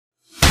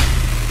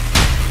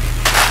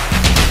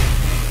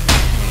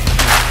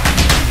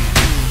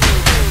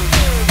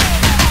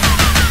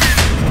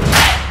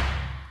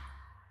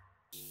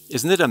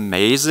Isn't it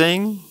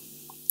amazing?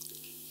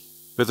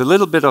 With a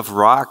little bit of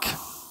rock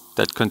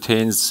that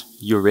contains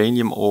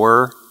uranium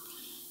ore,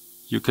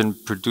 you can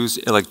produce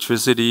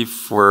electricity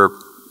for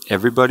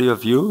everybody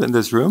of you in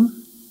this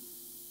room?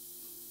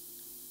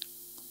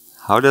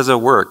 How does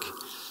it work?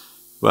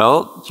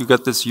 Well, you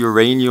got this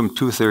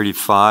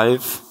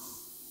uranium-235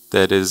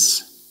 that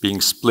is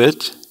being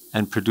split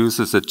and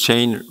produces a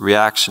chain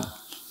reaction.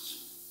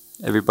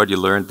 Everybody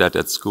learned that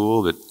at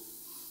school, but,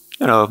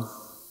 you know,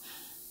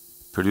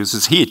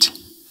 produces heat.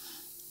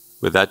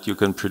 With that, you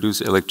can produce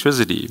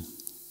electricity.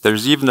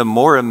 There's even a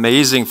more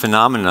amazing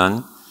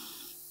phenomenon,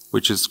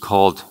 which is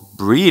called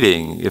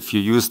breeding. If you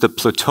use the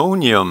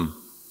plutonium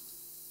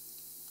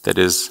that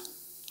is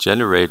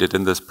generated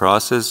in this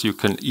process, you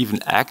can even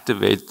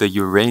activate the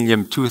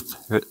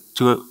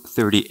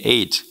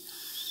uranium-238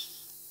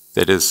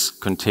 that is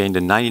contained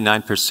in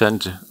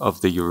 99% of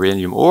the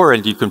uranium ore,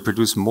 and you can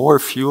produce more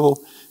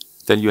fuel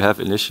than you have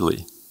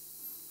initially,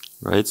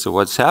 right? So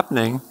what's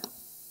happening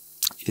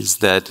is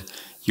that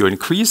you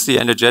increase the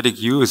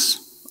energetic use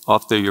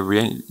of the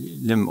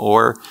uranium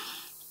ore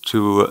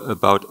to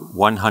about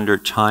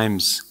 100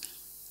 times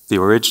the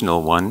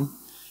original one,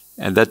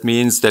 and that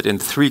means that in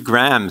 3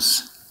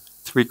 grams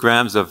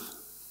of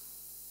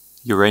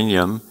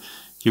uranium,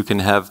 you can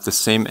have the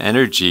same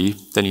energy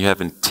than you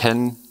have in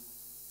 10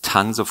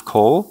 tons of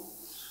coal,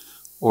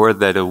 or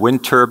that a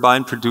wind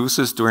turbine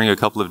produces during a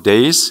couple of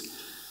days.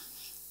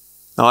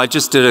 Now, I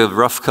just did a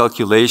rough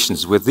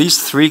calculations. With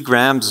these 3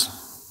 grams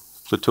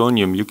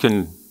plutonium, you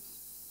can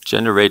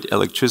generate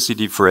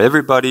electricity for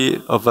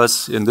everybody of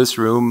us in this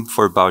room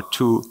for about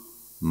 2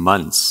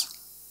 months.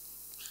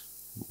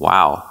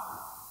 Wow.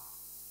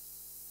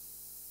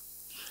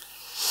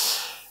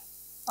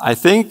 I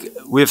think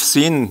we've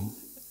seen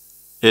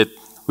it.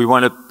 We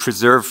want to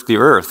preserve the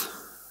Earth,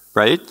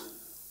 right?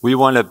 We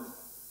want to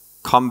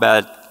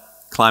combat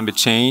climate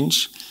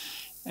change.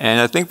 And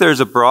I think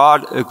there's a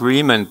broad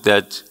agreement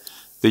that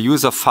the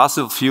use of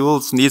fossil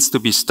fuels needs to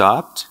be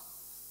stopped.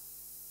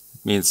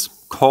 It means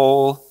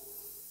coal,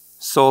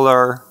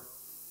 solar,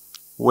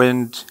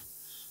 wind,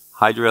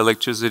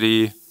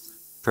 hydroelectricity,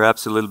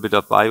 perhaps a little bit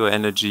of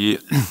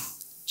bioenergy,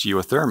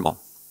 geothermal.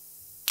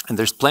 And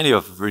there's plenty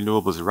of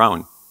renewables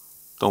around.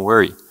 Don't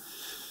worry.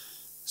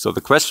 So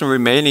the question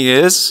remaining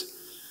is,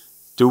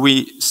 do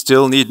we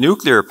still need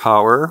nuclear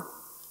power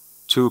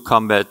to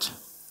combat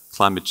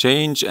climate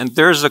change? And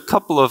there's a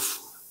couple of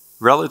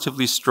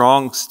relatively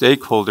strong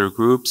stakeholder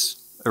groups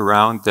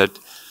around that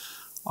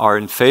are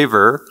in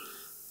favor.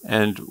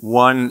 And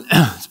one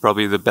is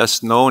probably the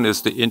best known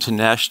is the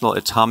International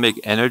Atomic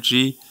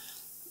Energy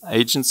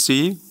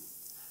Agency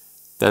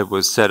that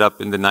was set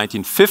up in the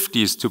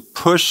 1950s to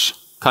push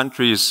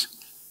countries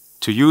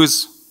to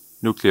use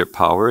nuclear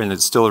power, and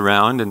it's still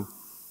around and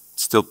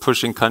still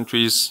pushing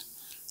countries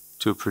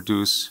to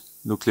produce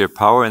nuclear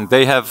power. And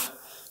they have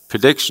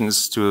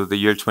predictions to the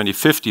year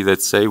 2050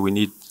 that say we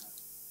need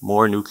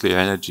more nuclear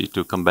energy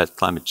to combat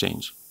climate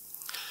change.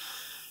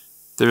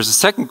 There's a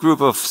second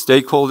group of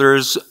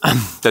stakeholders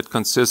that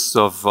consists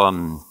of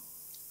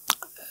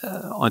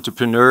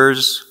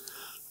entrepreneurs,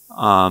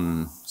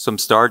 some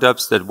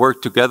startups that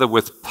work together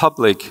with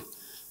public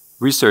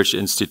research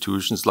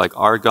institutions like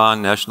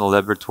Argonne National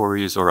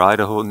Laboratories or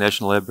Idaho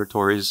National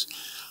Laboratories.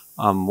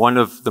 One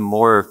of the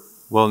more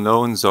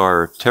well-knowns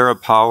are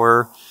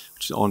TerraPower,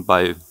 which is owned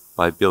by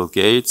Bill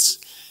Gates,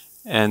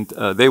 and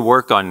they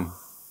work on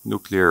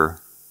nuclear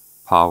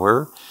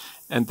power.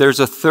 And there's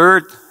a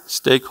third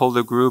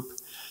stakeholder group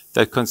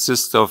that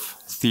consists of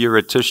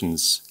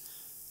theoreticians,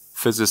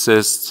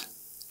 physicists,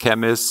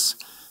 chemists,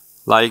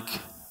 like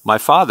my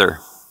father,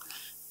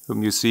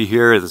 whom you see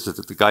here,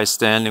 the guy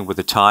standing with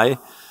a tie.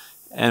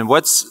 And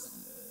what's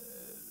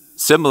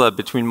similar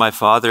between my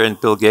father and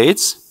Bill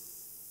Gates?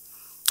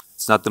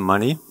 It's not the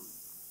money,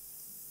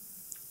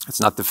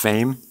 it's not the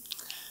fame,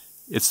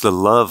 it's the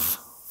love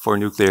for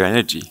nuclear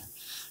energy.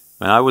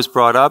 When I was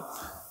brought up,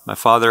 my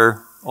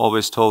father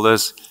always told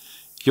us,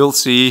 you'll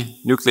see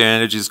nuclear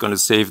energy is going to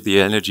save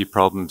the energy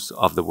problems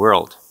of the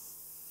world,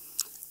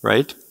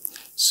 right?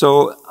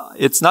 So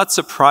it's not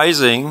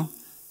surprising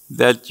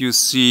that you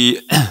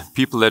see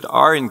people that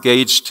are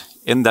engaged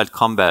in that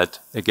combat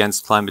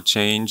against climate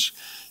change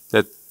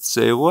that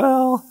say,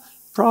 well,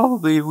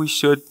 probably we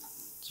should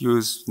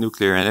use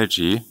nuclear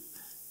energy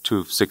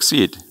to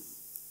succeed.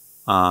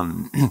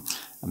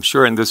 I'm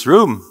sure in this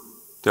room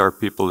there are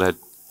people that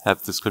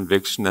have this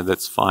conviction, and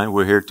that's fine.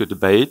 We're here to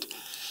debate.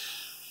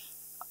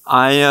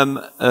 I am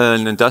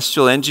an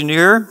industrial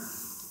engineer.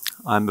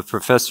 I'm a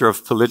professor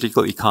of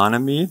political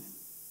economy,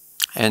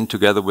 and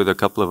together with a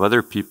couple of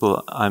other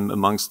people, I'm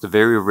amongst the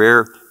very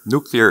rare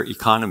nuclear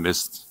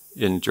economists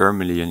in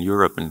Germany and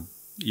Europe and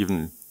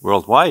even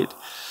worldwide.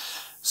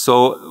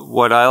 So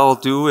what I'll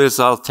do is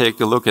I'll take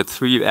a look at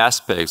 3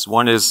 aspects.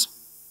 One is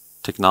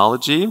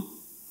technology,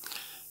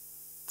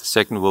 the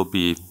second will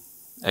be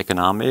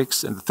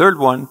economics, and the third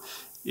one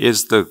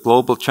is the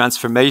global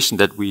transformation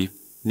that we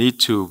need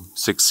to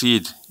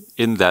succeed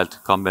in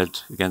that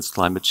combat against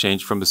climate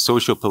change from a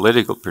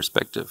socio-political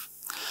perspective.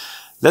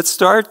 Let's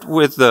start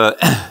with the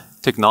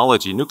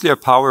technology. Nuclear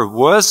power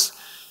was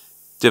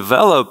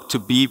developed to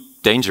be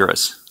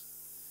dangerous.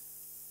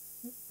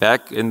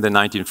 Back in the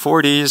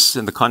 1940s,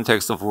 in the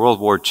context of World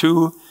War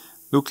II,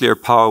 nuclear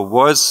power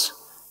was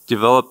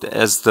developed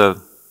as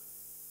the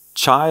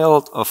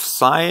child of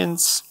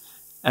science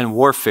and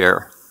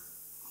warfare.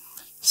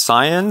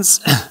 Science,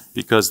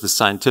 because the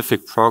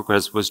scientific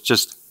progress was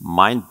just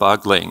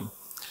mind-boggling.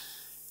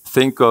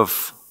 Think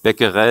of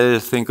Becquerel,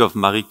 think of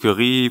Marie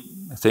Curie,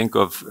 think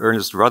of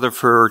Ernest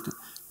Rutherford,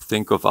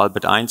 think of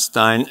Albert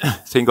Einstein,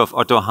 think of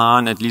Otto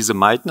Hahn and Lise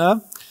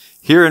Meitner.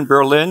 Here in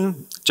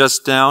Berlin,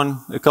 just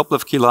down a couple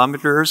of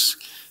kilometers,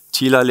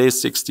 Thielallee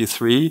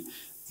 63,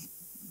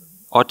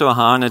 Otto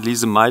Hahn and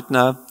Lise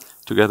Meitner,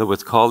 together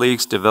with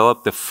colleagues,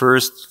 developed the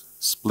first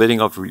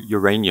splitting of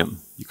uranium.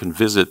 You can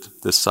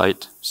visit the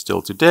site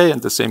still today,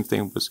 and the same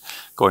thing was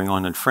going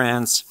on in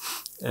France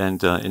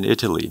and in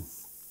Italy.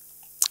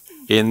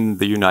 In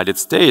the United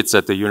States,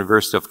 at the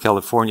University of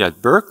California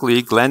at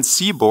Berkeley, Glenn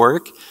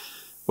Seaborg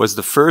was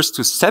the first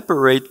to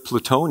separate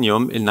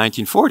plutonium in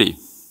 1940,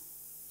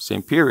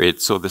 same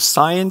period. So the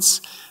science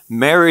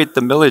married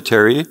the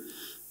military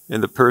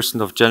in the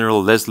person of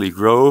General Leslie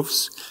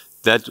Groves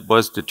that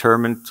was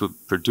determined to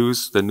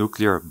produce the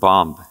nuclear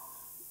bomb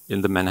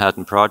in the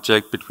Manhattan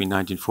Project between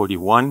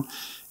 1941,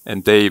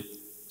 and they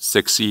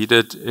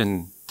succeeded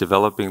in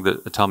developing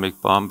the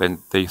atomic bomb, and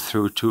they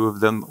threw two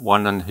of them,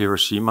 one on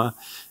Hiroshima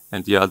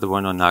and the other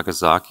one on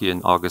Nagasaki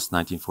in August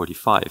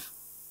 1945,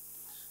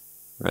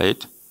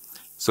 right?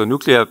 So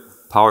nuclear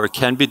power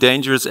can be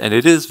dangerous, and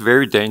it is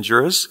very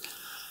dangerous.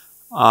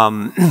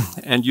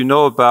 And you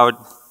know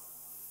about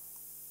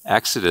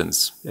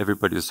accidents.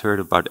 Everybody's heard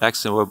about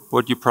accidents.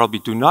 What you probably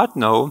do not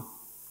know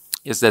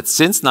is that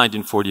since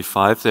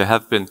 1945, there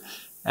have been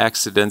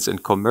accidents in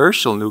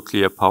commercial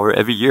nuclear power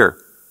every year,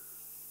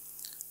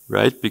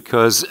 right?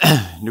 Because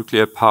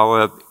nuclear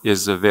power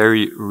is a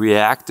very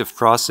reactive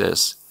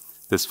process.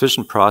 This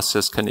fission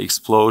process can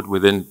explode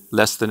within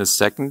less than a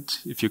second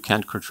if you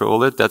can't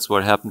control it. That's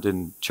what happened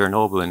in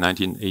Chernobyl in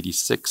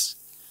 1986.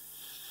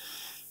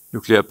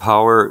 Nuclear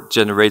power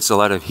generates a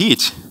lot of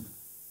heat,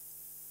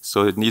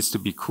 so it needs to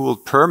be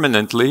cooled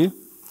permanently.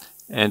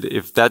 And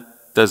if that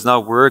does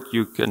not work,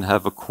 you can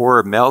have a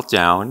core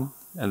meltdown.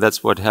 And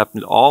that's what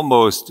happened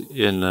almost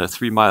in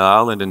 3 Mile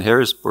Island in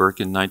Harrisburg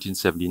in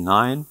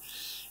 1979.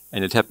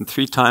 And it happened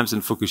 3 times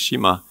in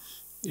Fukushima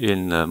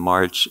in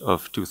March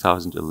of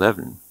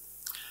 2011.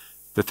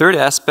 The third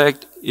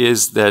aspect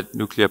is that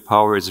nuclear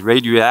power is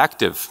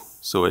radioactive,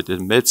 so it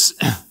emits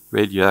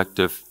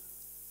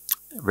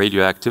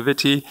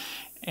radioactivity,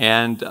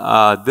 and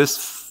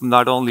this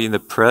not only in the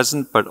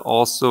present but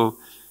also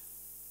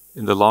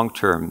in the long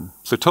term.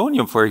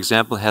 Plutonium, for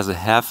example, has a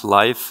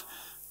half-life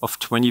of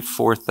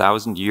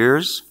 24,000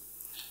 years.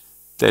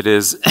 That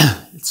is,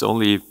 it's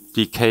only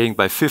decaying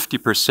by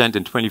 50%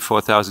 in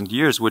 24,000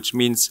 years, which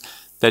means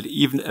that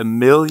even 1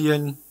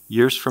 million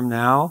years from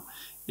now,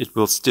 it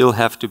will still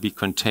have to be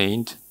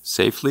contained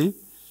safely.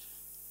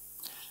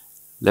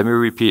 Let me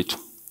repeat.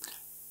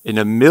 In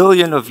 1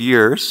 million of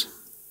years,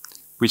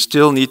 we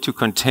still need to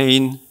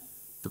contain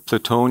the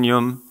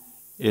plutonium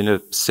in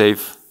a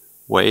safe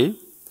way.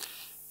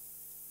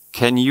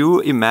 Can you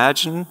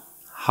imagine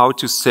how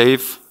to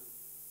save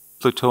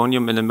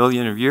plutonium in 1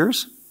 million of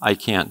years? I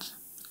can't.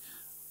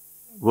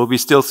 Will we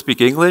still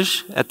speak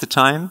English at the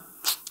time?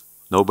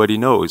 Nobody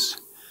knows.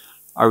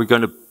 Are we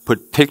going to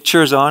put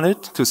pictures on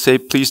it to say,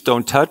 please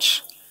don't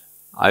touch?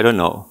 I don't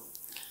know.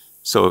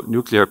 So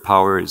nuclear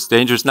power is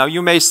dangerous. Now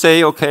you may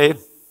say, okay,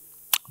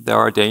 there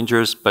are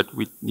dangers, but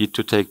we need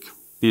to take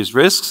these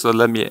risks. So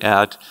let me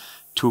add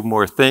 2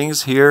 more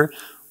things here.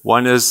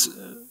 One is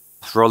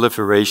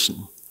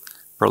proliferation.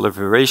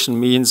 Proliferation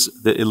means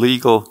the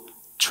illegal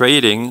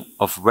trading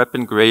of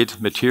weapon-grade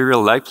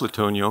material like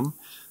plutonium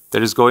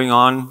that is going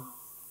on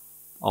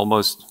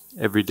almost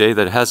every day,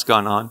 that has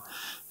gone on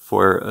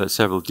for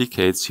several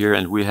decades here.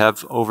 And we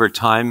have, over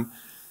time,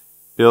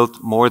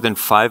 built more than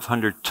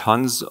 500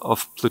 tons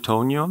of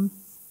plutonium.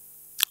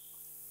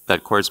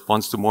 That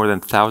corresponds to more than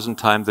 1,000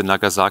 times the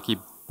Nagasaki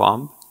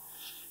bomb.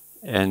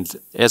 And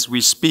as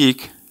we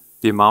speak,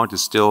 the amount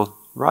is still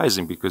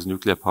rising because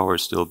nuclear power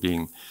is still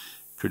being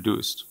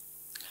produced.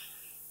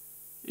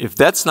 If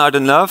that's not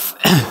enough,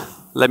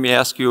 let me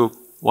ask you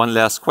one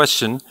last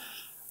question.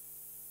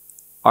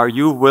 Are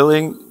you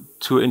willing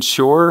to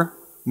insure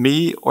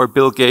me or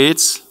Bill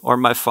Gates or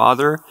my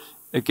father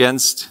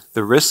against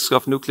the risks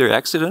of nuclear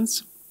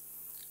accidents?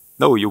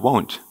 No, you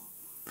won't.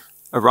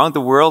 Around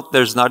the world,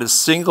 there's not a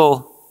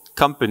single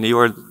company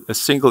or a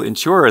single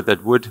insurer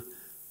that would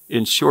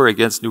insure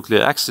against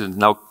nuclear accidents.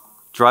 Now,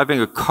 driving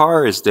a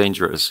car is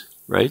dangerous,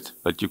 right?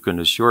 But you can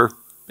insure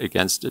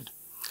against it.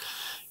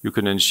 You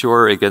can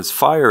insure against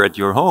fire at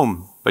your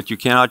home, but you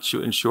cannot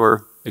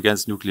insure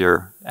against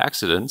nuclear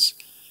accidents,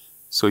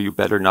 so you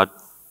better not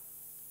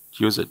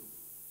use it.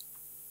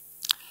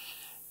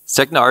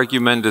 Second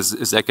argument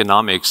is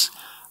economics.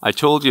 I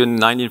told you in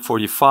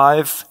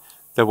 1945,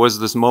 there was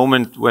this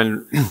moment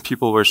when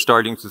people were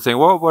starting to think,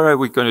 well, what are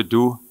we going to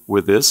do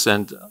with this?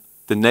 And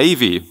the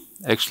Navy,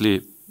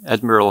 actually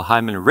Admiral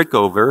Hyman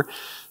Rickover,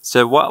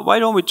 said, why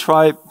don't we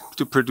try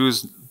to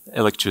produce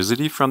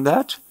electricity from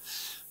that?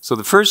 So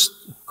the first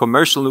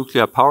commercial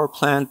nuclear power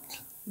plant,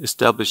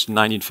 established in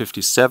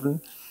 1957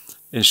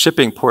 in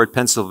Shippingport,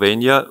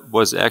 Pennsylvania,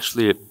 was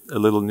actually a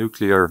little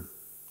nuclear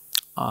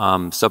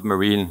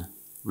submarine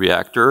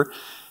reactor.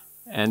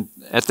 And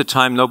at the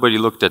time, nobody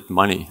looked at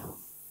money.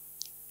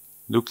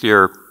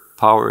 Nuclear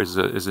power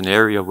is an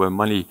area where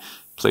money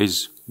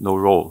plays no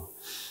role.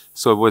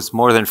 So it was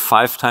more than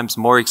 5 times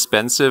more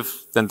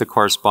expensive than the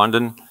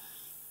corresponding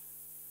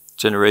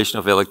generation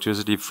of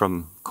electricity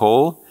from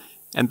coal.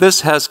 And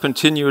this has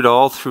continued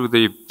all through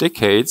the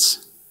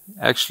decades.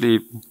 Actually,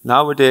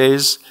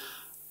 nowadays,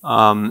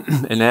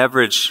 an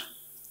average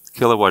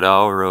kilowatt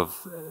hour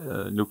of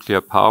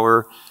nuclear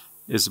power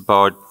is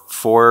about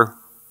 4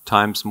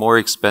 times more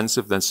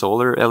expensive than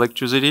solar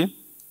electricity.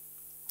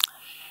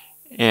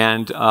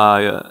 And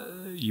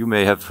you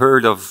may have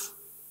heard of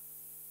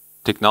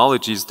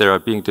technologies that are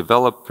being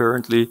developed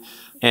currently.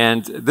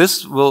 And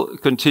this will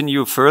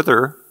continue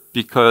further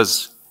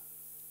because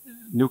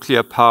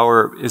nuclear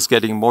power is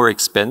getting more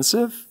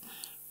expensive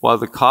while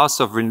the cost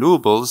of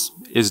renewables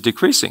is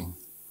decreasing.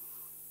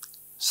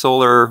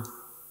 Solar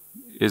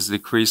is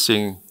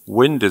decreasing,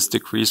 wind is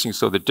decreasing,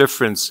 so the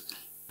difference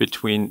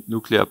between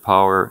nuclear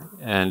power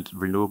and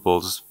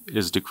renewables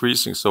is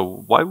decreasing.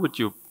 So why would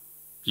you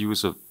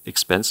use an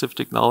expensive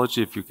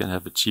technology if you can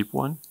have a cheap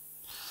one?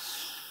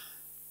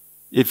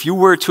 If you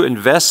were to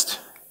invest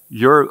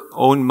your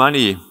own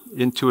money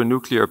into a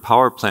nuclear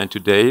power plant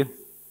today,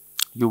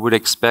 you would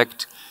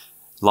expect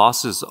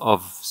losses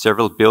of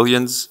several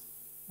billions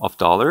of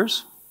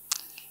dollars.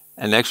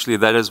 And actually,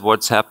 that is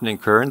what's happening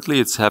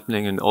currently. It's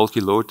happening in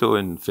Olkiluoto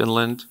in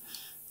Finland,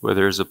 where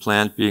there's a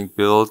plant being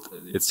built.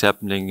 It's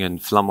happening in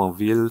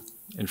Flamanville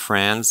in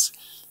France.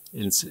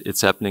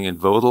 It's happening in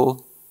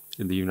Vogtle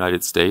in the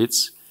United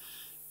States.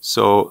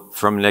 So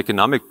from an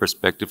economic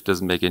perspective, it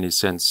doesn't make any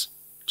sense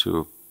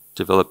to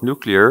develop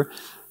nuclear.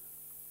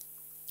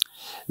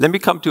 Let me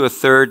come to a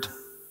third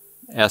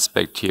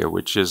aspect here,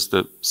 which is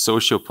the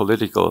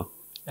socio-political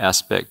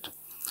aspect.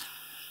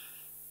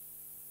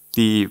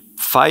 The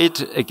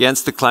fight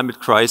against the climate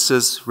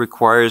crisis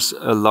requires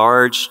a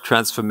large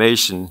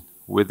transformation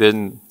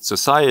within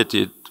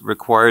society. It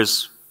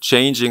requires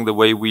changing the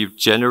way we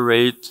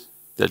generate,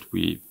 that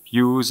we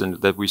use, and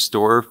that we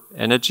store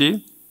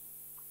energy.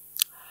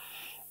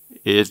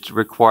 It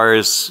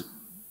requires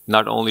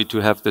not only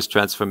to have this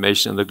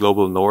transformation in the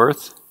global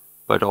north,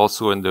 but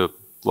also in the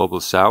global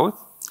south.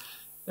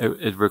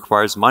 It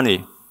requires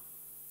money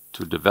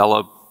to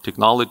develop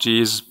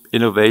technologies,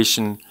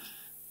 innovation,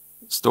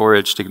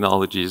 storage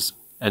technologies,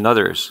 and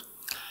others.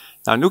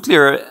 Now,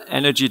 nuclear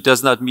energy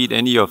does not meet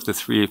any of the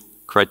 3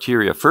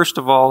 criteria. First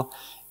of all,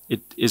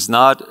 it is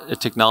not a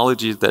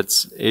technology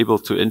that's able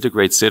to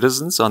integrate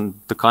citizens. On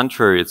the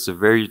contrary, it's a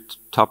very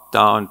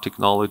top-down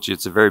technology.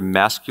 It's a very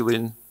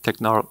masculine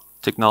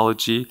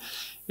technology.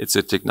 It's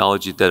a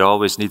technology that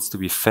always needs to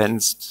be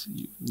fenced,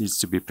 needs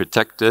to be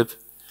protective.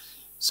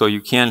 So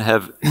you can't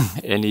have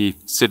any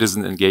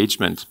citizen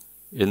engagement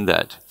in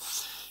that.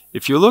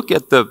 If you look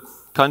at the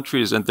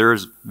countries, and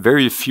there's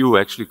very few,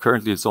 actually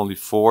currently it's only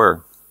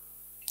 4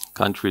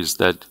 countries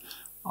that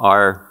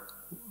are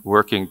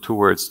working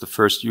towards the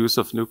first use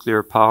of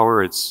nuclear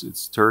power.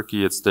 It's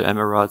Turkey, it's the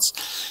Emirates,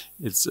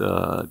 it's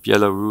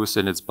Belarus,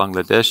 and it's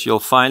Bangladesh. You'll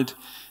find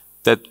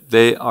that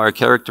they are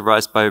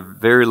characterized by a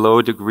very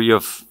low degree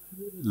of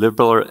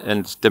liberal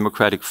and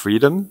democratic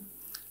freedom.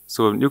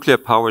 So nuclear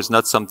power is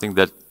not something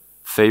that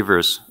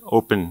favors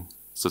open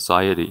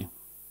society.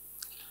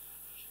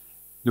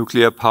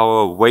 Nuclear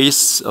power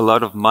wastes a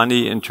lot of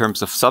money in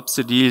terms of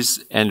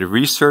subsidies and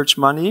research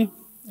money.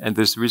 And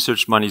this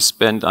research money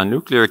spent on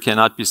nuclear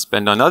cannot be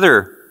spent on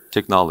other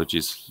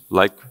technologies,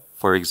 like,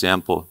 for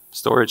example,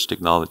 storage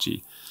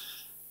technology,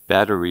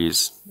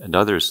 batteries, and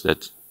others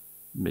that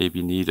may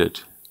be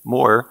needed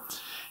more.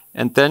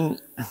 And then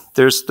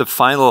there's the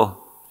final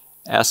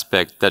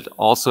aspect that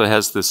also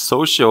has the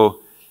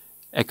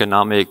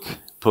socio-economic,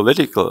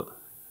 political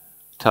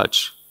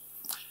touch.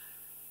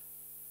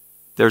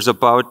 There's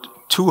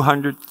about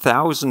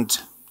 200,000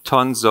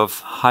 tons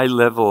of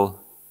high-level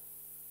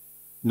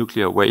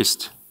nuclear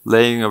waste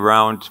laying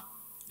around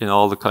in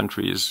all the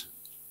countries,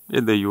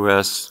 in the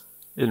US,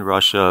 in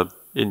Russia,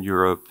 in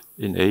Europe,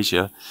 in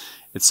Asia,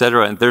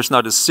 etc. And there's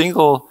not a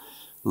single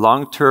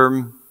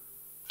long-term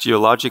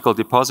geological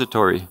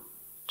depository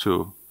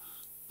to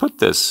put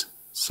this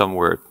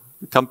somewhere.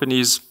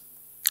 Companies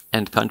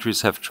and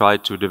countries have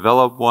tried to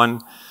develop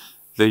one.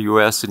 The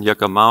US in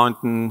Yucca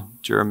Mountain,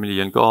 Germany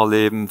in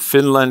Gorleben,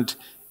 Finland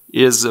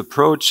is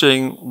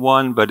approaching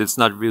one, but it's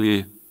not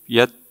really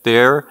yet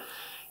there.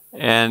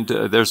 And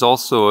there's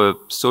also a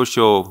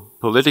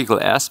socio-political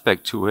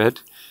aspect to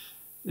it.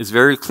 It's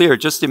very clear.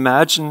 Just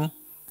imagine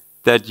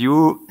that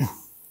you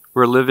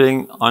were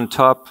living on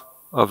top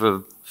of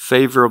a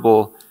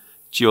favorable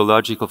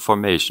geological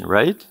formation,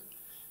 right?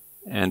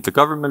 And the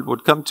government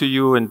would come to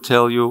you and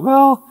tell you,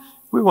 well,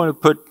 we want to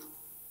put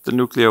the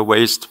nuclear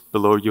waste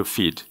below your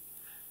feet.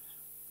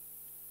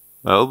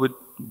 Well,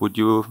 would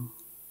you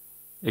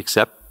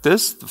accept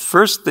this? The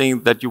first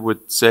thing that you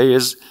would say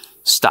is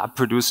stop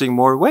producing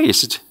more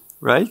waste,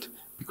 right?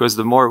 Because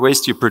the more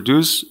waste you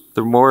produce,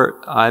 the more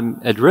I'm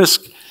at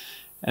risk.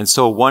 And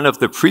so one of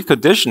the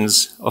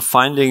preconditions of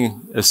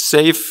finding a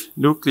safe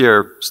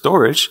nuclear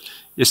storage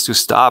is to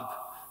stop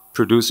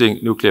producing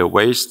nuclear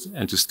waste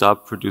and to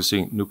stop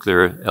producing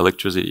nuclear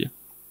electricity.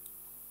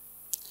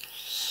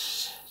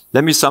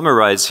 Let me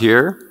summarize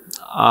here.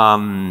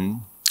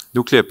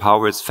 Nuclear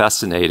power is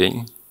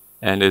fascinating,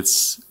 and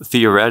it's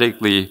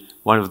theoretically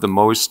one of the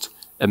most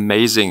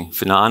amazing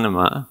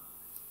phenomena.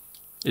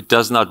 It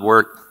does not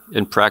work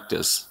in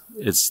practice.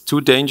 It's too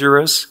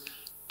dangerous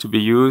to be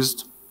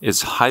used.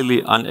 It's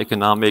highly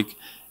uneconomic,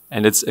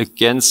 and it's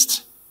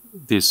against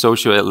the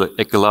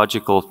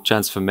socio-ecological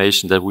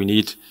transformation that we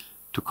need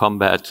to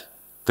combat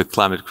the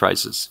climate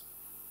crisis.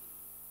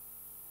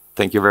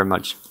 Thank you very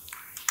much.